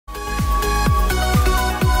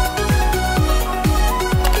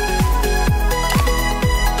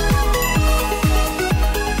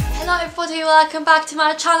welcome back to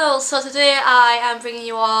my channel. So today I am bringing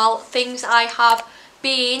you all things I have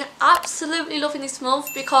been absolutely loving this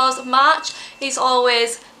month, because March is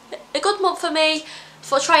always a good month for me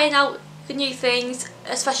for trying out new things,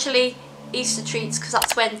 especially Easter treats, because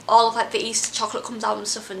that's when all of like the Easter chocolate comes out and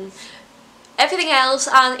stuff and everything else,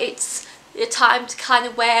 and it's a time to kind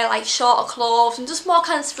of wear like shorter clothes and just more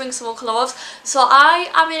kind of spring summer clothes. So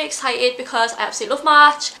I am really excited because I absolutely love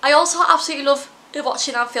March. I also absolutely love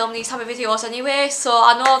watching and filming these type of videos anyway, so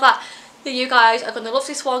I know that you guys are going to love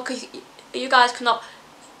this one, because you guys cannot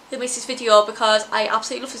miss this video because I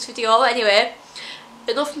absolutely love this video. Anyway,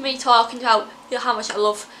 enough of me talking about how much I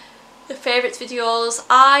love the favourites videos.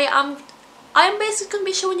 I am basically going to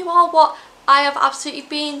be showing you all what I have absolutely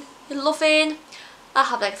been loving. I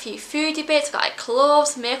have like a few foodie bits, I've got like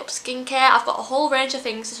clothes, makeup, skincare. I've got a whole range of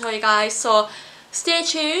things to show you guys, so stay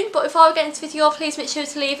tuned. But before we get into the video, please make sure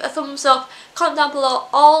to leave a thumbs up, comment down below,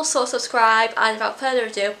 also subscribe, and without further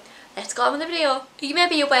ado, let's go on with the video. You may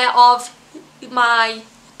be aware of my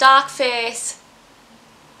dark face,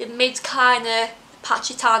 mid kind of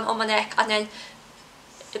patchy tan on my neck, and then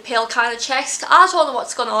the pale kind of chest. I don't know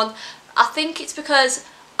what's going on. I think it's because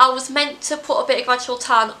I was meant to put a bit of gradual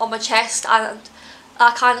tan on my chest and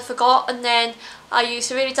I kind of forgot, and then I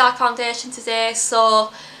used a really dark foundation today,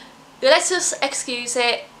 so let's just excuse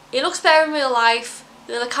it. It looks better in real life.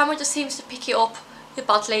 The camera just seems to pick it up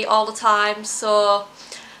badly all the time, so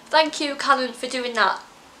thank you Canon for doing that.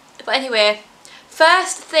 But anyway,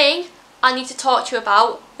 first thing I need to talk to you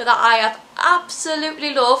about that I have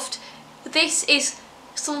absolutely loved. This is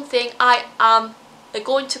something I am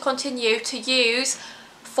going to continue to use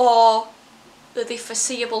for the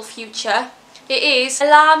foreseeable future. It is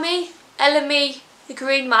LME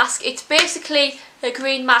green mask. It's basically a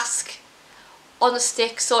green mask on a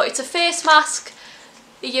stick, so it's a face mask.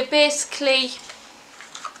 You basically,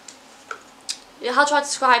 how do I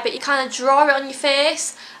describe it? You kind of draw it on your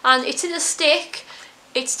face, and it's in a stick.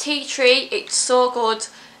 It's tea tree. It's so good.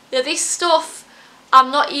 Now, this stuff,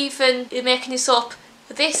 I'm not even making this up.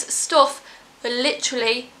 This stuff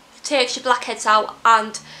literally takes your blackheads out,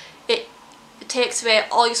 and it takes away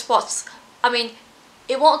all your spots. I mean,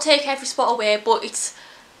 it won't take every spot away, but it's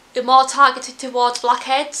more targeted towards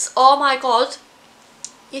blackheads. Oh my god,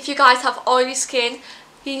 if you guys have oily skin,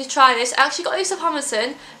 you need to try this. I actually got this off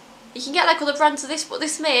Amazon. You can get like other brands of this, but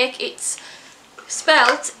this make, it's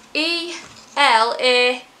spelt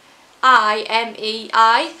ELAIMEI,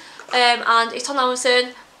 and it's on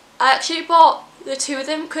Amazon. I actually bought the two of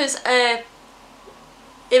them because a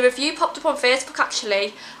review popped up on Facebook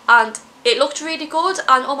actually, and it looked really good,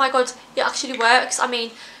 and oh my god, it actually works. I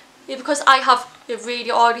mean, because I have a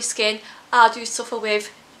really oily skin, I do suffer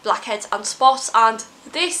with blackheads and spots, and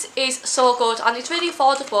this is so good, and it's really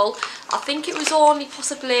affordable. I think it was only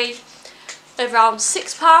possibly around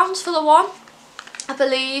 £6 for the one, I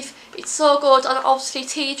believe. It's so good, and obviously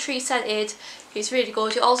tea tree scented. It's really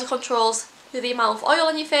good. It also controls the amount of oil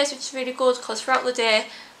on your face, which is really good, because throughout the day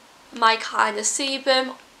my kind of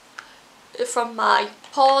sebum from my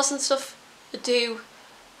pores and stuff do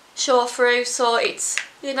show through, so it's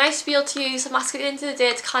really nice to be able to use a mask at the end of the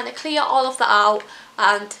day to kind of clear all of that out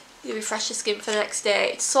and refresh your skin for the next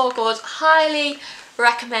day. It's so good. Highly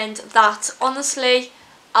recommend that. Honestly,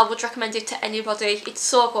 I would recommend it to anybody. It's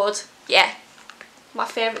so good. Yeah, my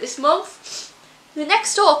favourite this month. The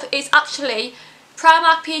next up is actually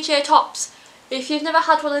Primark PJ tops. If you've never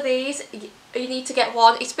had one of these, you need to get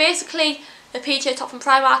one. It's basically a PJ top from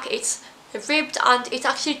Primark. It's ribbed and it's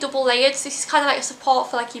actually double layered. So this is kind of like a support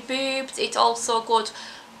for like your boobs. It's also good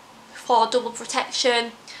for double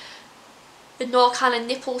protection. No kind of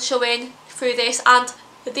nipple showing through this, and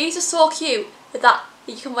these are so cute that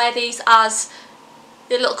you can wear these as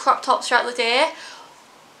the little crop tops throughout the day.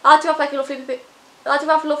 I do have like a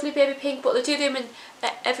lovely baby pink, but they do them in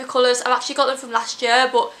every colours. I've actually got them from last year,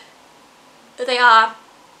 but they are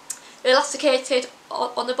elasticated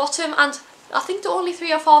on the bottom, and I think they're only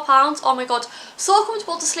 £3 or £4. Oh my god, so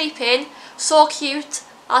comfortable to sleep in, so cute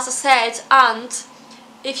as I said. And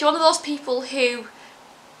if you're one of those people who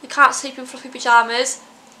you can't sleep in fluffy pyjamas,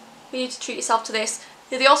 you need to treat yourself to this.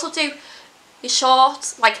 They also do your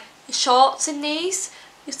shorts, like your shorts in these.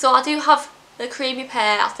 So I do have a creamy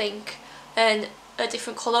pair, I think, and a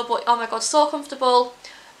different colour, but oh my god, so comfortable,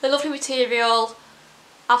 a lovely material,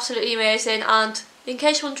 absolutely amazing. And in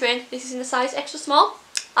case you're wondering, this is in the size extra small.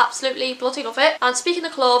 Absolutely bloody love it. And speaking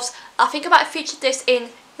of clothes, I think I might have featured this in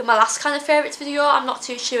my last kind of favourites video, I'm not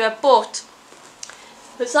too sure, but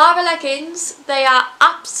the Zara leggings, they are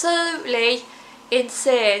absolutely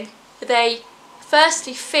insane. They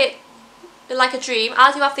firstly fit like a dream.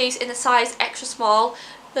 I do have these in a size extra small.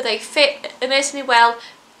 They fit amazingly well.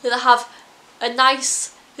 They have a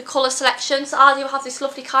nice colour selection. So I do have this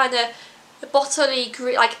lovely kind of bottle-y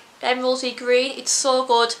green, like emeraldy green. It's so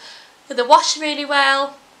good. They wash really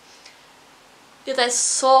well. They're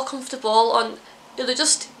so comfortable, and they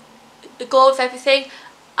just go with everything.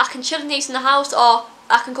 I can chill in these in the house, or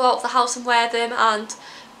I can go out of the house and wear them, and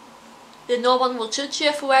no one will judge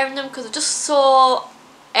you for wearing them, because they're just so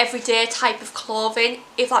everyday type of clothing,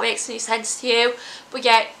 if that makes any sense to you. But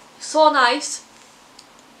yeah, so nice.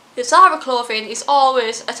 The Zara clothing is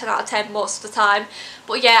always a 10 out of 10 most of the time,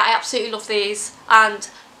 but yeah, I absolutely love these. And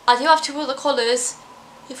I do have two other colours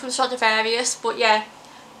from Stradivarius, but yeah,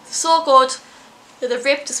 so good. They're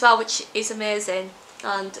ribbed as well, which is amazing,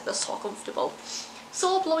 and they're so comfortable,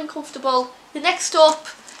 so blowing comfortable. The next up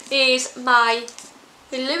is my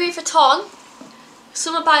Louis Vuitton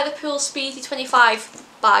Summer by the Pool Speedy 25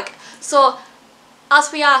 bag. So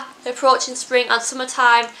as we are approaching spring and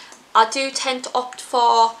summertime, I do tend to opt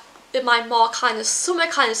for my more kind of summer,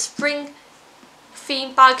 kind of spring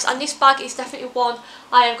themed bags, and this bag is definitely one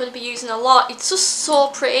I am going to be using a lot. It's just so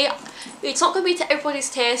pretty. It's not going to be to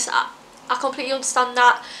everybody's taste, I completely understand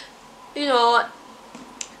that, you know,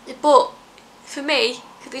 but for me,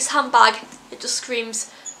 this handbag, it just screams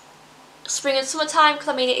spring and summertime, because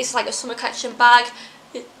I mean it is like a summer collection bag.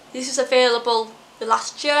 This is available the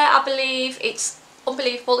last year, I believe. It's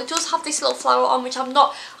unbelievable. It does have this little flower on, which I'm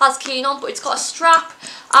not as keen on, but it's got a strap,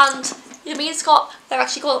 and I mean they're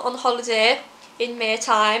actually going on holiday in May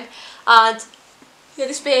time, and yeah,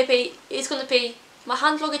 this baby is going to be my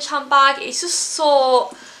hand luggage handbag. It's just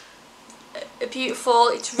so beautiful.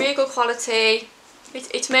 It's really good quality.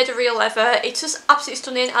 It's made of real leather. It's just absolutely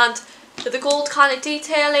stunning, and the gold kind of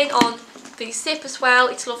detailing on the zip as well,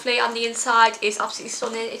 it's lovely, and the inside is absolutely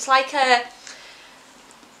stunning. It's like a,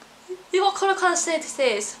 what colour can I say this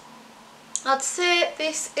is? I'd say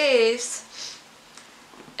this is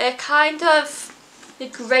a kind of a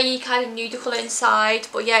grey kind of nude colour inside,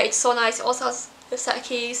 but yeah, it's so nice. It also has a set of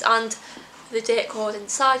keys and the date code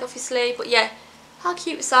inside, obviously, but yeah, how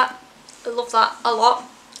cute is that? I love that a lot,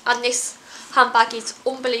 and this handbag is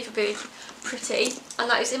unbelievably pretty,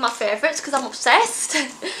 and that is in my favourites because I'm obsessed.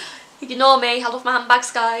 You know me, I love my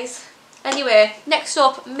handbags, guys. Anyway, next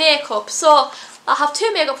up, makeup. So I have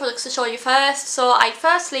two makeup products to show you first. So I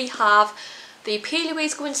firstly have the P.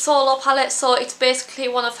 Louise Going Solo palette. So it's basically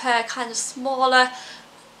one of her kind of smaller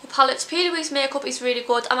palettes. P. Louise makeup is really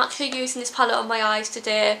good. I'm actually using this palette on my eyes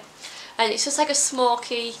today, and it's just like a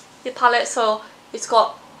smoky palette. So it's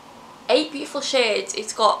got 8 beautiful shades.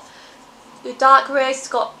 It's got the dark greys, it's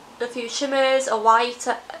got a few shimmers, a white,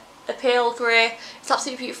 a pale grey. It's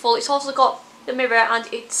absolutely beautiful. It's also got the mirror, and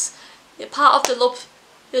it's part of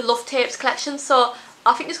the Love Tapes collection. So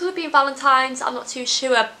I think it's going to be Valentine's, I'm not too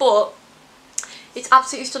sure, but it's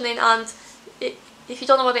absolutely stunning. And if you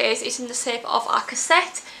don't know what it is, it's in the shape of a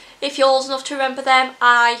cassette. If you're old enough to remember them,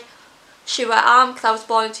 I sure am, because I was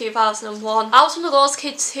born in 2001. I was one of those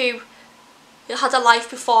kids who had a life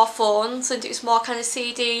before phones, and it was more kind of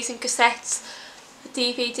CDs and cassettes,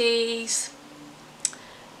 DVDs,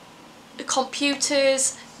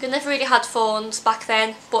 computers. I never really had phones back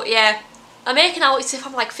then, but yeah, I'm making out as if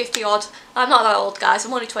I'm like 50 odd. I'm not that old, guys,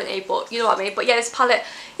 I'm only 20, but you know what I mean. But yeah, this palette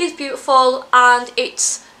is beautiful, and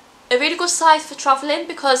it's a really good size for travelling,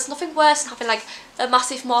 because nothing worse than having like a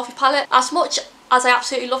massive Morphe palette. As much as I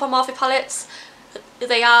absolutely love my Morphe palettes,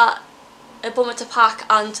 they are a bummer to pack,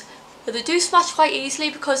 and they do smash quite easily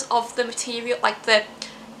because of the material, like the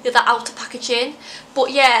outer packaging.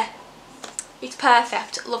 But yeah, it's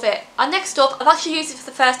perfect, love it. And next up, I've actually used it for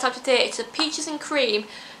the first time today. It's a Peaches and Cream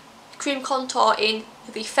contour in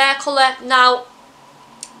the fair colour. Now,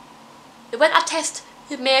 when I test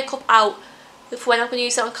the makeup out for when I'm going to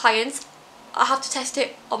use it on clients, I have to test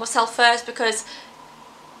it on myself first, because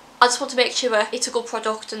I just want to make sure it's a good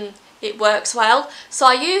product and it works well. So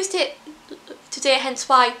I used it today, hence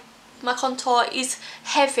why my contour is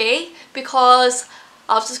heavy, because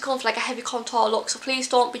I was just going for like a heavy contour look. So please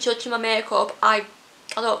don't be judging my makeup. I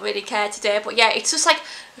don't really care today, but yeah, it's just like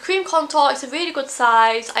a cream contour. It's a really good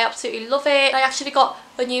size. I absolutely love it. I actually got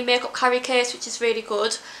a new makeup carry case, which is really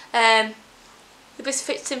good. This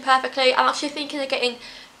fits in perfectly. I'm actually thinking of getting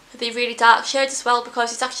the really dark shades as well,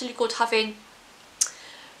 because it's actually good having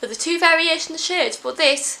the two variation of shades, but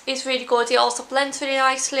this is really good. It also blends really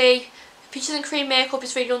nicely. Peaches and Cream makeup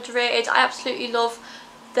is really underrated. I absolutely love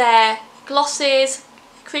their glosses,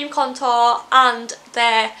 cream contour, and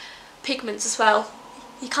their pigments as well.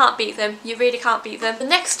 You can't beat them, you really can't beat them.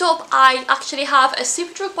 Next up, I actually have a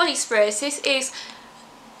Superdrug body spray. This is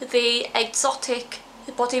the Exotic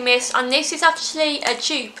body mist, and this is actually a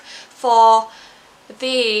dupe for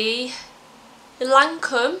the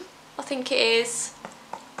Lancome, I think it is.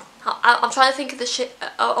 I'm trying to think of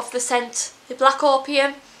the scent. The Black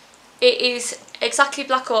Opium. It is exactly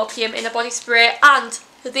Black Opium in a body spray, and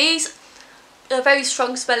these are very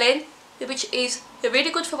strong smelling, which is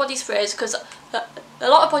really good for body sprays, because a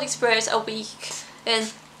lot of body sprays are weak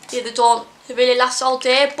and they don't really last all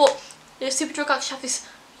day. But Superdrug actually have this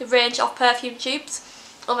range of perfume tubes.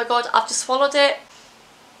 Oh my god, I've just swallowed it.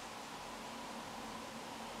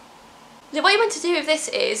 Now, what you're meant to do with this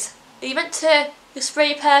is, you're meant to spray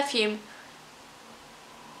your perfume,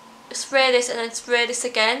 spray this and then spray this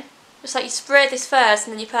again. It's like you spray this first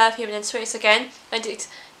and then your perfume and then spray this again, and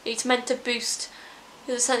it's meant to boost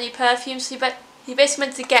the scent of your perfume. So you're basically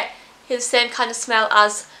meant to get the same kind of smell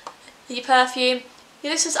as your perfume.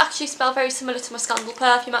 Yeah, this does actually smell very similar to my Scandal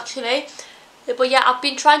perfume actually. But yeah, I've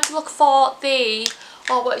been trying to look for the,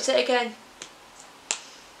 oh what is it again?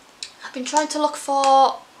 I've been trying to look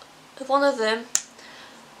for one of them,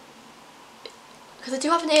 because I do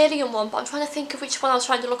have an alien one, but I'm trying to think of which one I was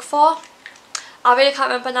trying to look for. I really can't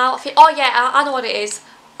remember now. Oh yeah, I know what it is.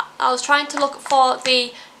 I was trying to look for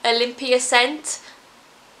the Olympia scent,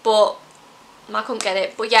 but I couldn't get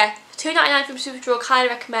it. But yeah, £2.99 from Superdrug, highly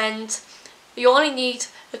recommend. You only need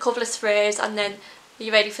a couple of sprays and then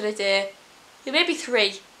you're ready for the day. Maybe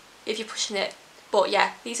 3 if you're pushing it. But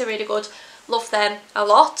yeah, these are really good. Love them a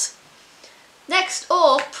lot. Next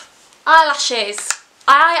up, eyelashes.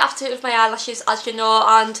 I absolutely love my eyelashes, as you know,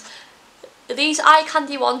 and these eye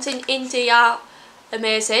candy ones in Indie are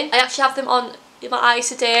amazing. I actually have them on my eyes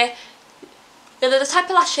today. They're the type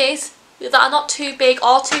of lashes that are not too big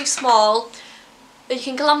or too small. You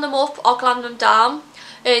can glam them up or glam them down,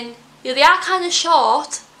 and they are kind of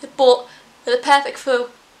short, but they're perfect for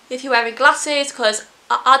if you're wearing glasses, because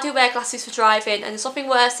I do wear glasses for driving, and there's nothing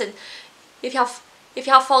worse than if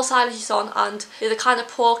you have false eyelashes on and they're kind of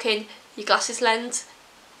poking your glasses lens.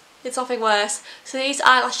 It's nothing worse. So these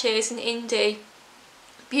eyelashes in Indie,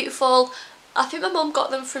 beautiful. I think my mum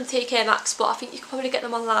got them from TK Maxx, but I think you can probably get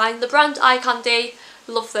them online. The brand Eye Candy,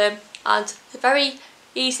 love them, and they're very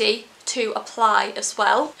easy to apply as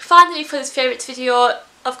well. Finally, for this favourites video,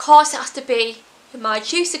 of course it has to be my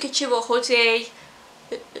Juicy Couture hoodie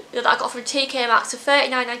that I got from TK Maxx for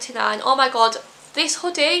 £39.99. Oh my god, this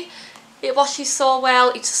hoodie, it washes so well,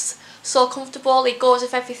 it's just so comfortable, it goes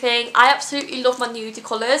with everything. I absolutely love my nudie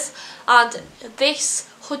colours, and this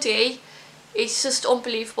hoodie is just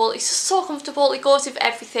unbelievable. It's just so comfortable, it goes with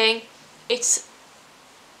everything, it's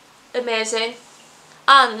amazing.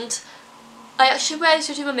 And I actually wear this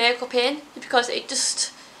to do my makeup in, because it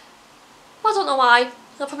just, I don't know why,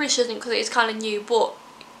 I probably shouldn't because it is kind of new, but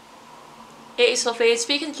it is lovely. And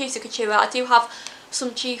speaking of Juicy Couture, I do have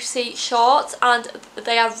some Juicy shorts, and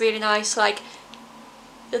they are really nice. Like,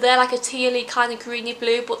 they're like a tealy kind of greeny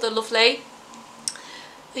blue, but they're lovely.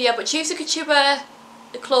 Yeah, but Juicy Couture,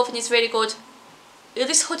 the clothing is really good.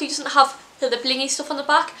 This hoodie doesn't have the blingy stuff on the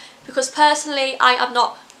back, because personally I am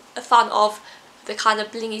not a fan of the kind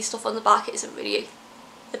of blingy stuff on the back. It isn't really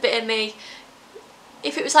a bit of me.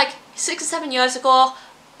 If it was like 6 or 7 years ago,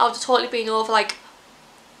 I would have totally been over like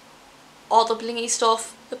all the blingy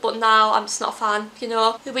stuff, but now I'm just not a fan, you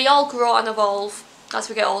know. We all grow and evolve as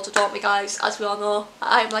we get older, don't we guys, as we all know.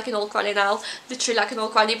 I'm like an old granny now, literally like an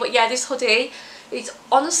old granny. But yeah, this hoodie is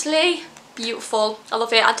honestly beautiful, I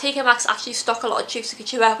love it. And TK Maxx actually stock a lot of Juicy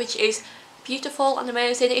Couture, which is beautiful and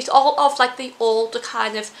amazing. It's all of like the older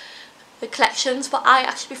kind of the collections, but I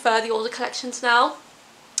actually prefer the older collections now,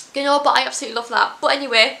 you know, but I absolutely love that. But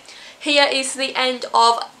anyway, here is the end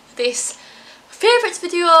of this favourites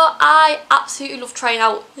video. I absolutely love trying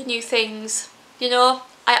out the new things, you know.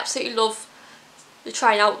 I absolutely love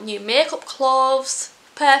trying out new makeup, clothes,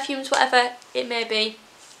 perfumes, whatever it may be.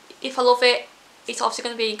 If I love it, it's obviously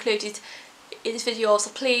going to be included in this video,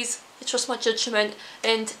 so please trust my judgment.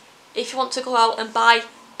 And if you want to go out and buy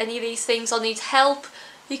any of these things or need help,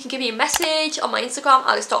 you can give me a message on my Instagram,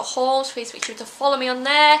 alice.holmes. Please make sure to follow me on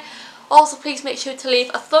there. Also, please make sure to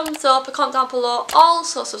leave a thumbs up, a comment down below,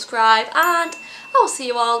 also subscribe, and I will see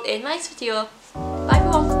you all in my next video.